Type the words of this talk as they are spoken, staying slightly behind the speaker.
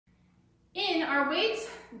In our weights,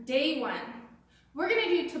 day 1, we're gonna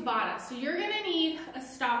do Tabata. So you're gonna need a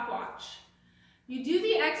stopwatch. You do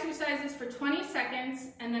the exercises for 20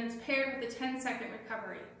 seconds and then it's paired with a 10-second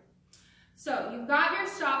recovery. So you've got your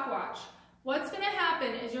stopwatch. What's gonna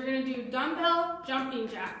happen is you're gonna do dumbbell jumping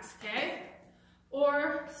jacks, okay?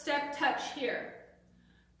 Or step touch here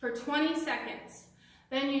for 20 seconds.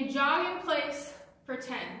 Then you jog in place for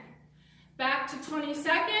 10. Back to 20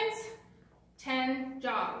 seconds, 10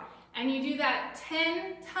 jog. And you do that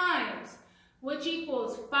 10 times, which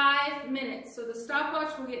equals 5 minutes. So the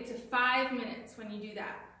stopwatch will get to 5 minutes when you do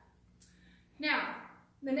that. Now,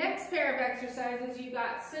 the next pair of exercises, you've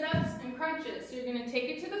got sit-ups and crunches. So you're gonna take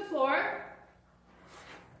it to the floor.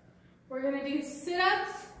 We're gonna do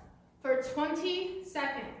sit-ups for 20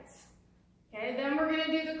 seconds. Okay, then we're gonna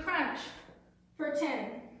do the crunch for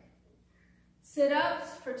 10.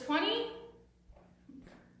 Sit-ups for 20,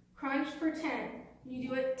 crunch for 10. You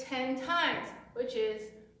do it 10 times, which is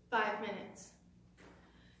 5 minutes.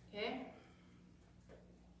 Okay?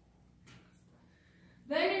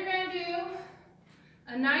 Then you're going to do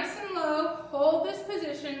a nice and low, hold this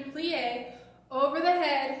position, plie, over the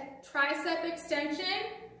head, tricep extension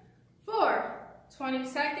for 20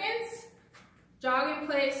 seconds, jog in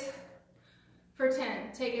place for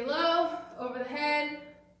 10. Take it low, over the head,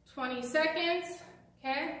 20 seconds,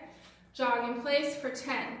 okay? Jog in place for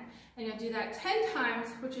 10. And you'll do that 10 times,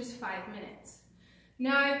 which is 5 minutes.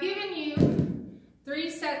 Now I've given you 3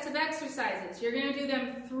 sets of exercises. You're gonna do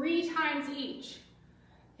them 3 times each.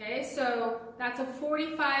 Okay, so that's a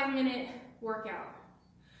 45-minute workout.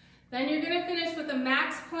 Then you're gonna finish with a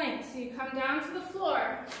max plank. So you come down to the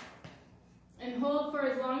floor and hold for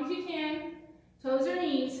as long as you can, toes or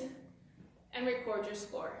knees, and record your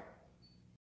score.